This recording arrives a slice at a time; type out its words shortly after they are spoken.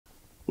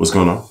What's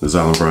going on? This is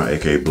Alan Brown,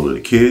 aka Bully the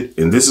Kid,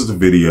 and this is the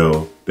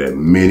video that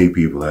many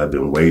people have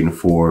been waiting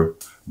for.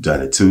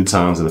 Done it 2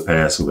 times in the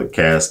past with a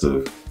cast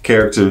of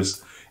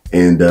characters,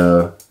 and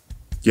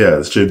yeah,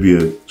 it should be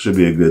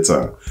a good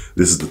time.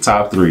 This is the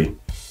top 3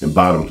 and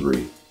bottom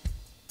 3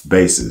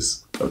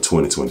 bases of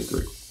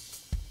 2023.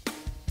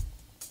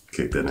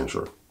 Kick that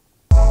intro.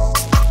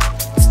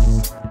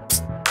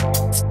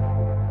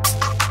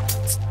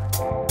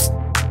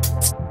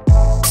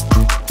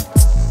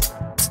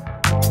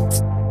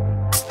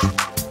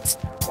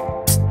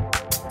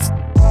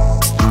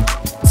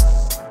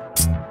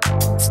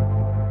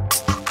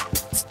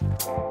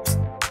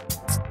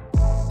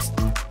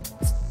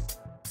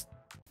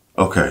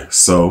 Okay,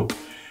 so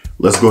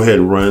let's go ahead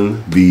and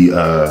run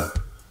the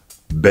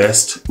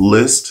best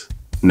list.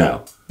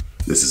 Now,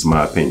 this is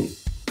my opinion.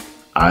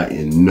 I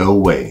in no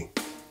way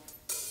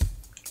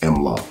am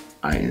law.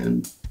 I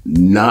am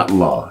not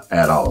law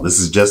at all. This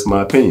is just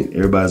my opinion.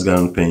 Everybody's got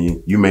an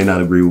opinion. You may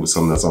not agree with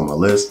something that's on my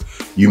list.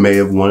 You may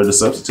have wanted to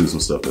substitute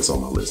some stuff that's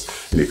on my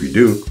list. And if you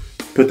do,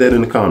 put that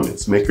in the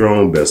comments. Make your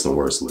own best and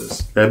worst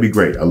list. That'd be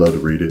great. I love to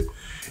read it.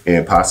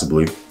 And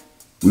possibly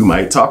we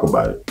might talk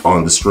about it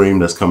on the stream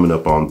that's coming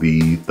up on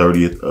the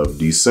 30th of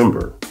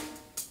December.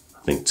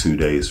 I think 2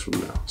 days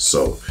from now.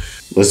 So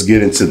let's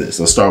get into this.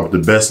 Let's start with the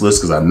best list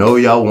because I know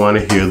y'all want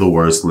to hear the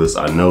worst list.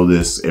 I know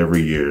this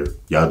every year.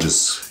 Y'all you're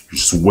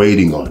just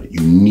waiting on it.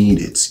 You need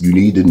it. You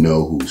need to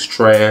know who's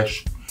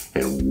trash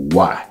and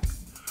why.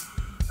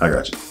 I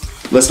got you.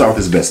 Let's start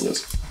with this best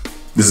list.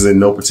 This is in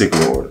no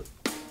particular order.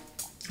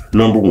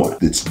 Number 1,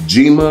 it's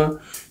Jima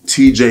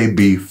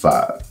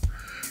TJB5.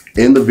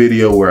 In the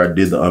video where I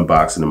did the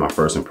unboxing and my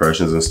first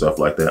impressions and stuff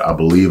like that, I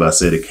believe I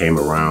said it came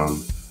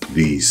around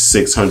the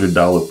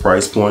 $600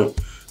 price point.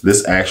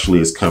 This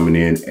actually is coming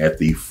in at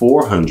the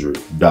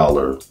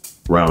 $400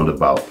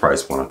 roundabout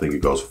price point. I think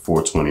it goes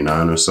for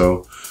 $429 or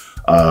so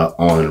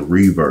on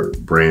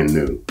Reverb, brand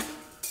new.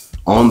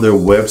 On their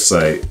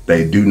website,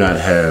 they do not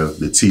have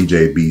the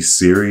TJB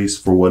series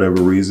for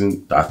whatever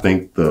reason. I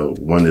think the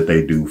one that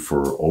they do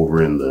for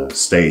over in the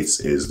States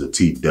is the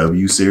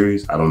TW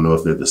series. I don't know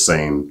if they're the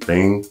same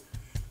thing.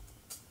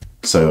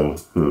 So,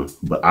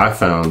 but I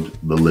found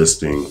the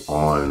listing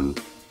on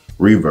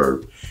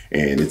Reverb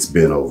and it's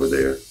been over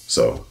there.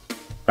 So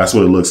that's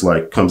what it looks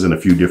like. Comes in a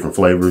few different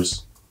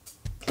flavors.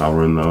 I'll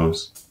run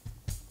those.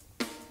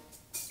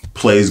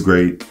 Plays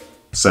great,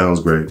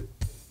 sounds great.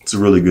 It's a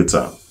really good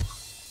time.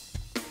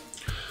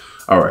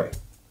 All right,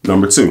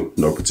 number 2,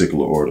 no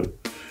particular order.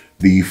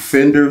 The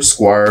Fender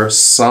Squire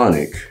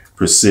Sonic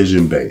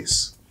Precision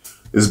Bass.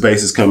 This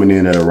bass is coming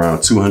in at around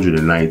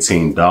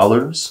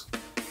 $219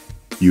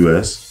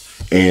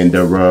 US, and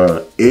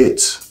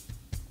it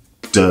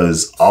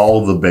does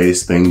all the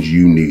bass things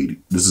you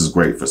need. This is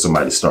great for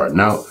somebody starting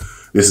out.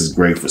 This is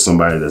great for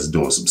somebody that's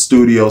doing some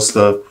studio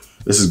stuff.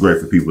 This is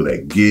great for people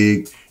that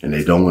gig and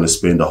they don't want to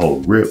spend a whole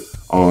grip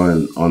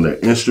on their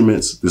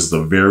instruments. This is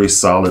a very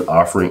solid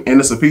offering, and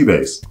it's a P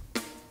bass.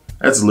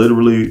 That's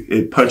literally,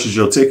 it punches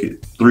your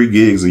ticket. 3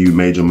 gigs and you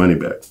made your money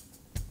back,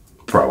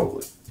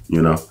 probably,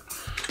 you know?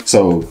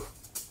 So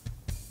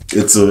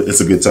it's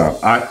a good time.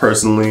 I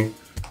personally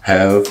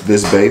have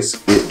this bass.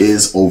 It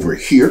is over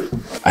here.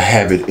 I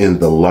have it in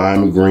the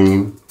lime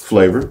green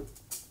flavor.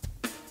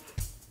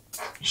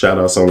 Shout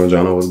out Solon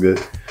Jono, was good.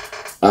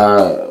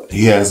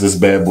 He has this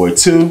bad boy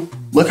too.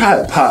 Look how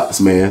it pops,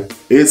 man.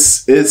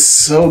 It's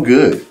so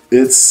good.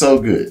 It's so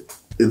good.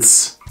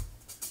 It's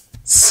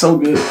so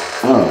good.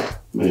 Oh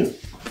man,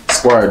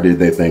 Squire did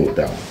their thing with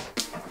that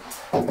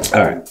one.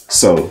 All right,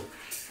 so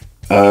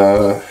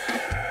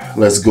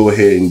let's go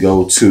ahead and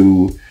go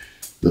to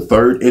the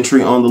 3rd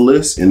entry on the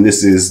list, and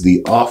this is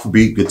the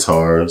Offbeat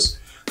Guitars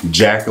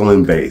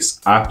Jacqueline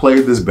bass. I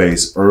played this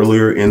bass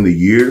earlier in the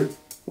year,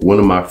 one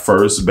of my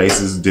first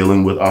basses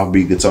dealing with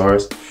offbeat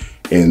guitars,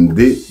 and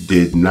it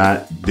did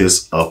not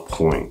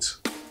disappoint.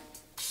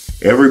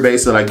 Every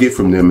bass that I get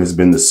from them has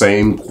been the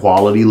same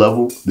quality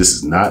level. This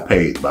is not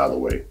paid, by the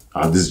way.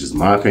 This is just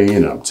my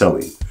opinion, and I'm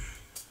telling you.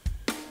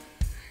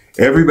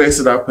 Every bass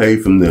that I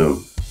paid from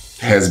them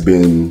has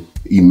been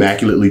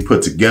immaculately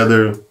put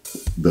together.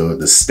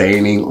 The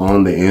staining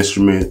on the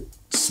instrument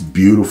is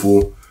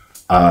beautiful.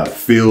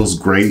 Feels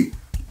great.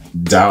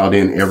 Dialed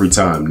in every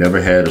time. Never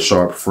had a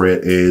sharp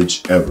fret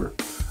edge ever.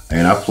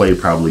 And I played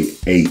probably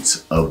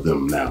 8 of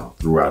them now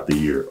throughout the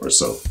year or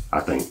so,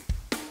 I think.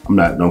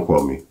 Don't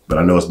quote me, but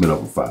I know it's been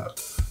over 5.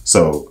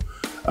 So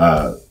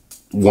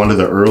one of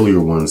the earlier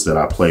ones that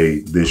I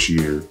played this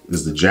year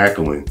is the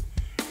Jacqueline,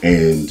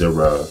 and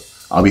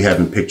I'll be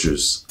having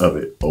pictures of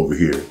it over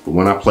here. The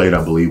one I played,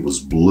 I believe, was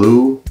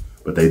blue,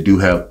 but they do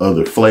have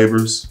other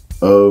flavors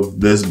of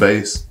this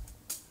bass.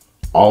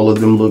 All of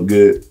them look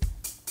good,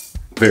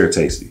 very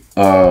tasty.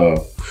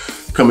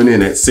 Coming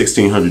in at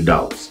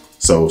 $1,600.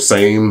 So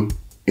same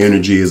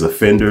energy as a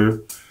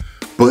Fender,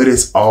 but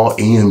it's all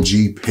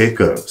EMG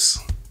pickups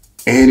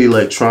and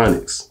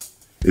electronics.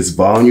 It's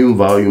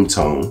volume,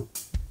 tone,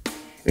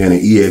 and an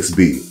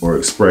EXB or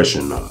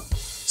expression knob.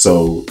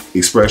 So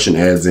expression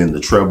adds in the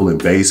treble and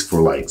bass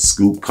for like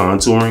scoop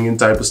contouring and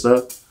type of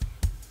stuff.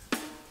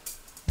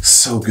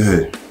 So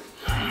good.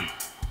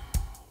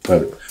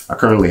 But I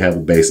currently have a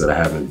bass that I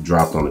haven't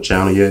dropped on the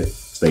channel yet.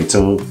 Stay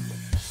tuned.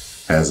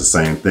 Has the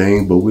same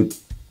thing, but with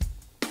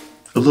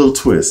a little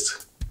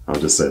twist. I'll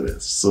just say this.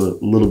 It's a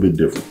little bit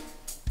different.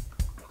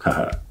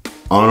 Haha.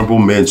 Honorable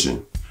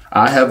mention.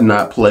 I have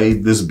not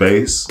played this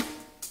bass,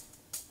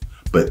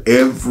 but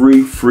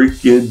every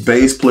freaking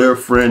bass player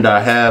friend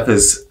I have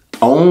has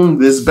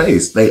owned this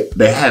bass. They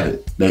have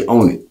it. They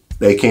own it.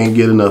 They can't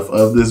get enough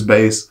of this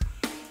bass.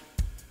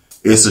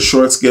 It's a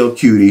short scale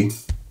cutie.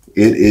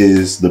 It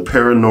is the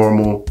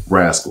Paranormal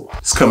Rascal.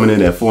 It's coming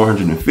in at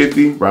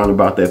 $450, round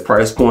about that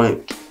price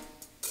point.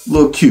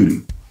 Little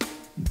cutie,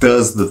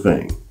 does the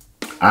thing.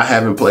 I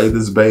haven't played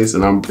this bass,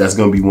 and that's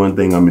gonna be one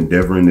thing I'm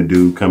endeavoring to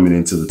do coming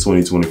into the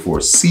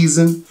 2024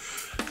 season.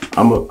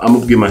 I'm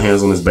gonna get my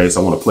hands on this bass.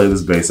 I wanna play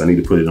this bass. I need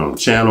to put it on the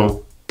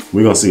channel.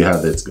 We're gonna see how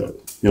that's going.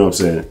 You know what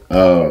I'm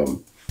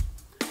saying?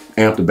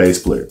 Amp the bass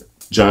player,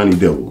 Johnny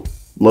Dibble,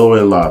 Low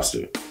End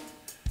Lobster,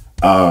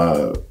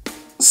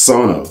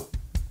 Sono.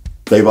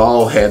 They've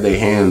all had their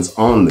hands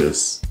on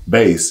this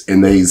bass,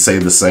 and they say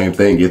the same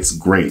thing. It's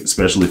great,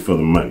 especially for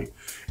the money.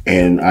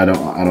 And I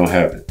don't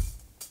have it.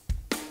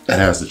 That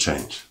has to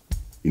change.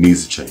 It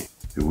needs to change.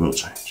 It will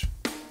change.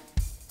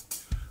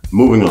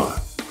 Moving on.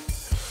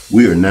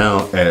 We are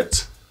now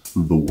at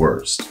the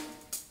worst.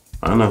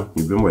 I know,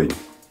 you've been waiting.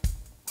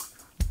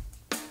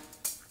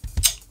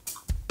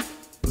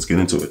 Let's get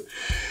into it.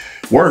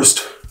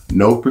 Worst,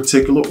 no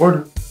particular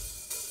order.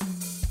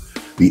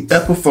 The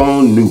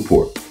Epiphone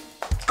Newport,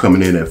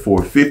 coming in at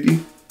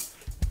 $450.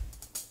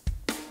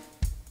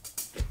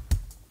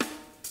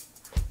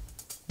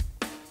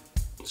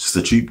 Just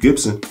a cheap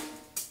Gibson.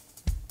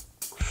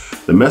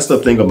 The messed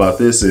up thing about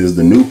this is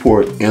the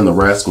Newport and the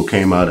Rascal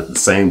came out at the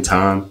same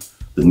time.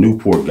 The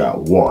Newport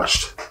got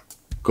washed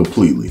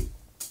completely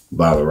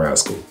by the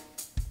Rascal.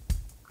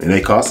 And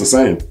they cost the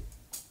same,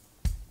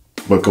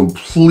 but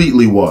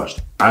completely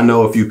washed. I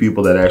know a few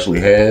people that actually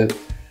had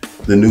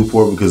the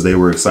Newport because they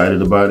were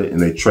excited about it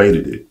and they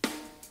traded it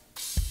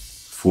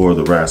for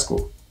the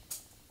Rascal.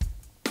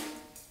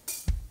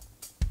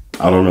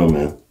 I don't know,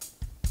 man.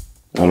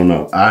 I don't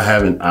know.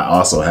 I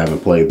also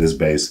haven't played this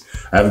bass.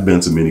 I haven't been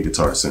to many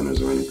guitar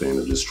centers or anything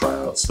to just try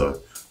out stuff.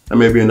 That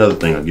may be another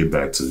thing I'll get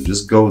back to.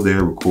 Just go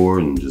there,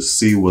 record, and just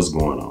see what's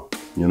going on,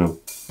 you know?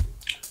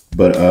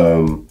 But,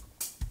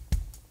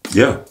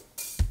 yeah.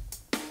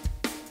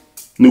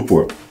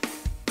 Newport.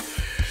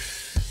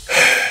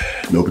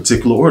 No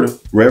particular order.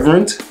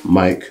 Reverend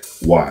Mike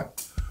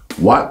Watt.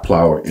 Watt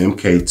Plower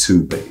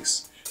MK2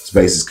 bass. This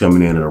bass is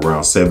coming in at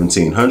around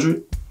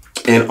 $1,700.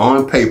 And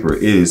on paper,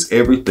 it is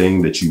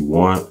everything that you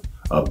want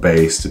a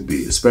bass to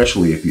be,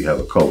 especially if you have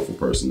a colorful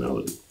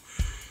personality.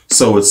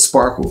 So it's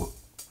sparkle.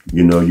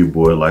 You know your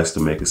boy likes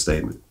to make a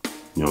statement.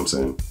 You know what I'm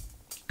saying?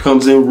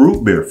 Comes in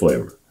root beer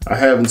flavor. I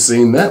haven't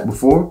seen that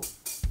before.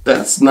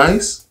 That's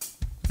nice.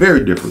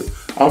 Very different.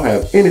 I don't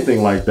have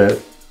anything like that.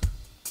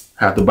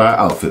 Have to buy an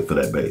outfit for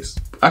that bass.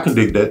 I can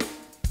dig that.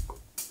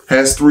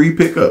 Has 3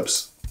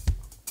 pickups.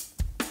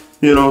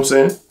 You know what I'm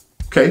saying?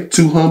 Okay,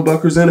 2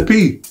 humbuckers and a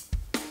P.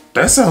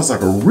 That sounds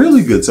like a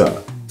really good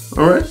time.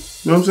 All right,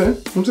 you know what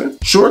I'm saying?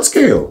 Short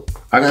scale.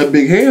 I got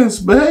big hands,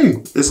 but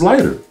hey, it's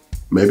lighter.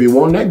 Maybe it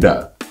won't neck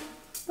die.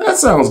 That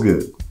sounds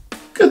good.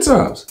 Good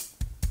times.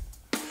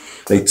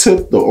 They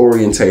took the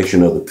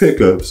orientation of the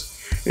pickups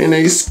and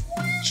they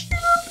squished it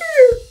up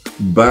here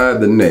by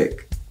the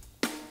neck.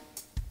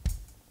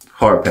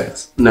 Hard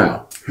pass.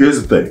 Now,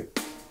 here's the thing.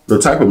 The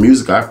type of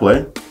music I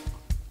play,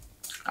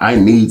 I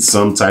need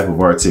some type of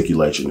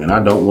articulation, and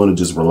I don't want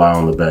to just rely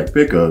on the back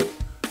pickup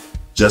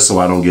just so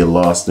I don't get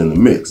lost in the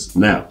mix.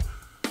 Now,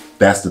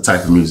 that's the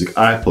type of music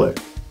I play.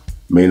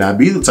 May not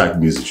be the type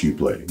of music you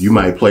play. You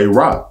might play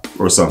rock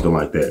or something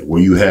like that,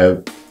 where you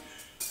have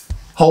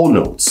whole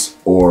notes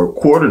or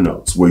quarter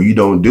notes, where you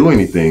don't do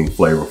anything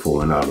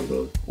flavorful and out of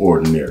the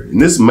ordinary.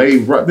 And this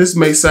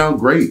may sound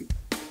great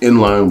in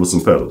line with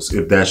some pedals,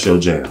 if that's your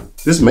jam.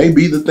 This may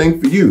be the thing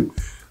for you.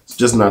 It's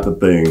just not the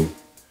thing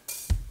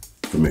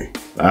for me.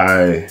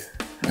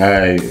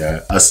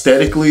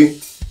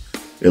 Aesthetically,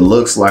 it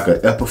looks like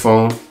an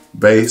Epiphone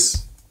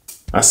bass.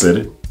 I said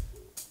it.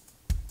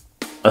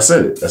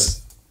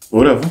 That's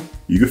whatever.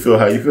 You can feel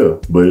how you feel,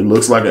 but it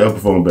looks like an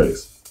Epiphone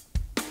bass.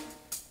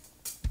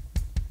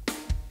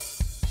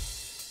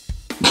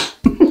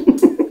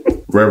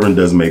 Reverend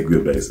does make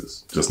good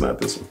basses, just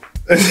not this one.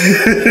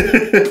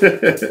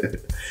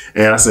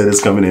 And I said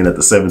it's coming in at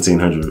the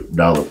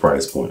 $1,700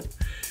 price point.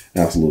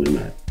 Absolutely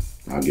not.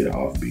 I'll get an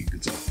offbeat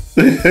guitar.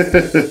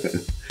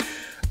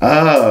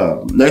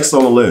 Next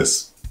on the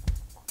list.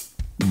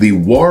 The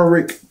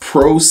Warwick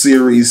Pro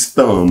Series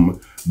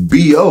Thumb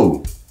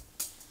BO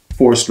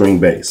 4-string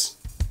bass.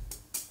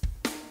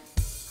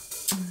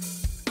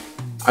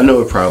 I know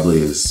it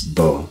probably is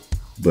Bo,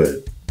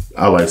 but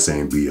I like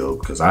saying BO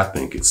because I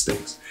think it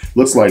stinks.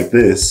 Looks like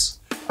this.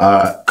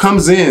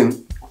 Comes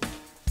in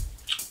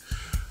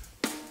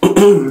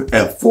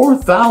at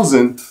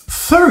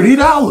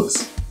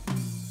 $4,030.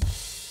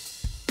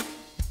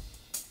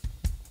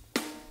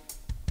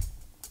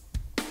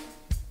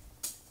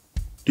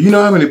 You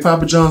know how many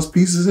Papa John's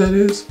pieces that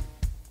is?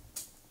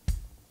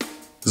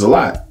 There's a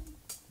lot.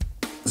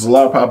 There's a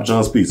lot of Papa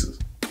John's pieces.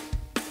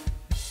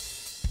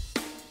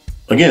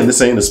 Again,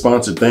 this ain't a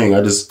sponsored thing.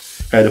 I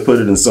just had to put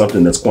it in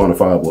something that's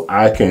quantifiable.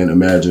 I can't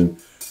imagine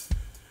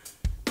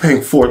paying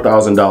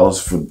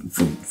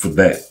 $4,000 for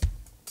that.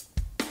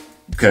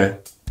 Okay.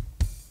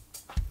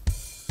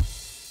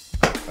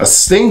 A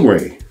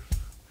Stingray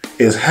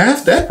is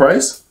half that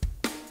price.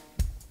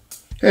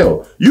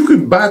 Hell, you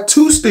could buy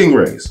 2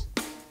 Stingrays,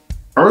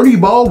 Ernie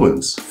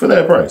Baldwin's, for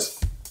that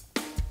price.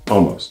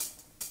 Almost.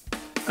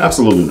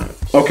 Absolutely not.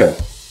 Okay,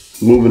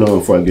 moving on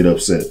before I get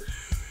upset.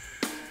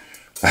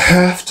 I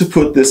have to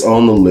put this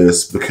on the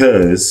list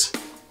because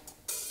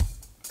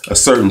a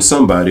certain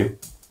somebody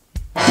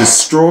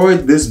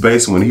destroyed this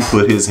bass when he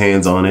put his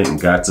hands on it and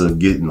got to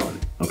getting on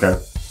it, okay?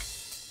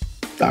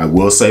 I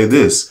will say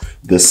this,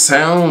 the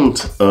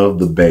sound of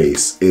the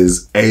bass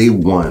is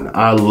A1.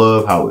 I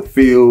love how it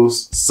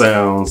feels,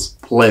 sounds,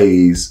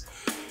 plays.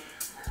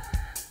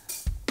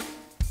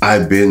 I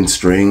bend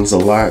strings a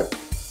lot,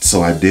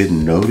 so I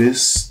didn't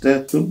notice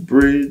that the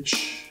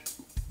bridge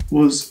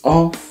was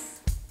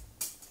off.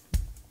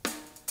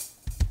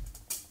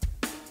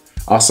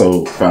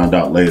 Also found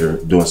out later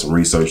doing some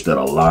research that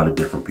a lot of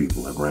different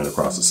people have ran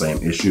across the same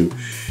issue.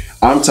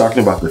 I'm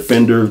talking about the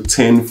Fender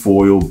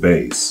tinfoil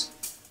bass.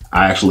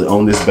 I actually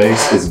own this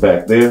bass. It's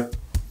back there.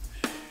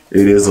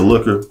 It is a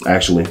looker.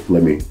 Actually,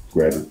 let me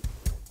grab it.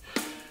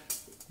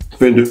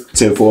 Fender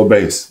tinfoil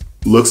bass.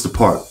 Looks the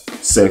part.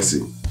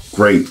 Sexy.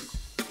 Great.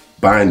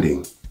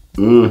 Binding.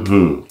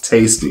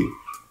 Tasty.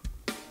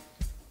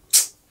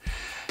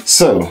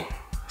 So,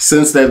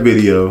 since that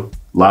video,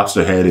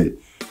 Lobster had it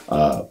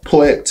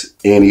plecked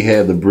and he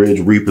had the bridge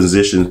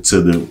repositioned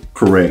to the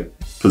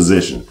correct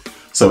position.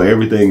 So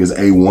everything is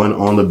A1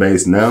 on the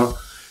bass now.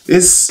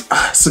 It's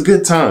a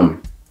good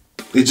time.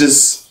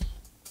 It's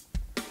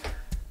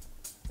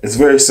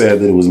very sad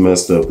that it was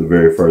messed up the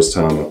very first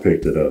time I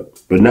picked it up.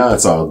 But now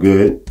it's all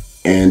good.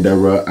 And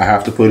I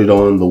have to put it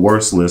on the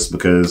worst list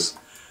because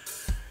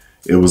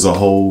it was a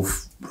whole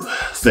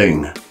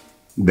thing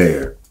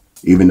there.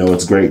 Even though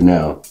it's great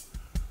now,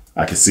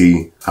 I can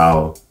see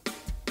how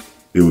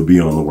it would be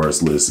on the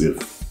worst list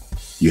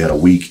if you had a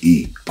weak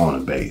E on a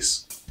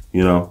bass.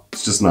 You know,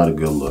 it's just not a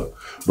good look.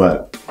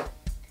 But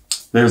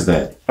there's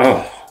that.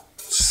 Oh,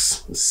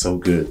 it's so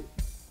good.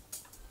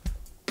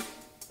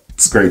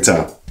 It's a great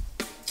time.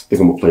 I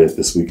think I'm gonna play it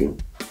this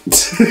weekend.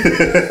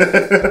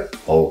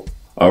 Oh,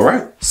 all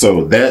right.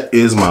 So that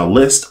is my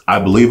list. I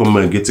believe I'm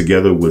gonna get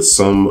together with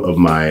some of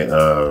my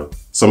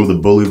some of the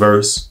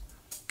Bullyverse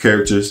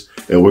characters,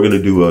 and we're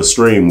gonna do a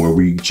stream where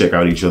we check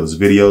out each other's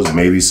videos.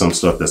 Maybe some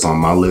stuff that's on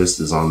my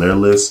list is on their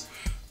list,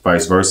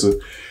 vice versa,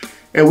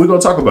 and we're gonna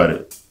talk about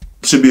it.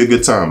 Should be a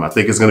good time. I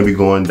think it's gonna be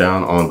going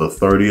down on the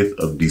 30th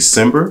of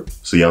December,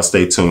 so y'all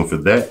stay tuned for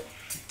that.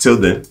 Till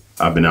then,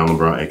 I've been Alan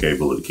Brown, aka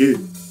Bully the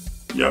Kid.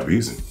 Y'all be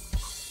easy.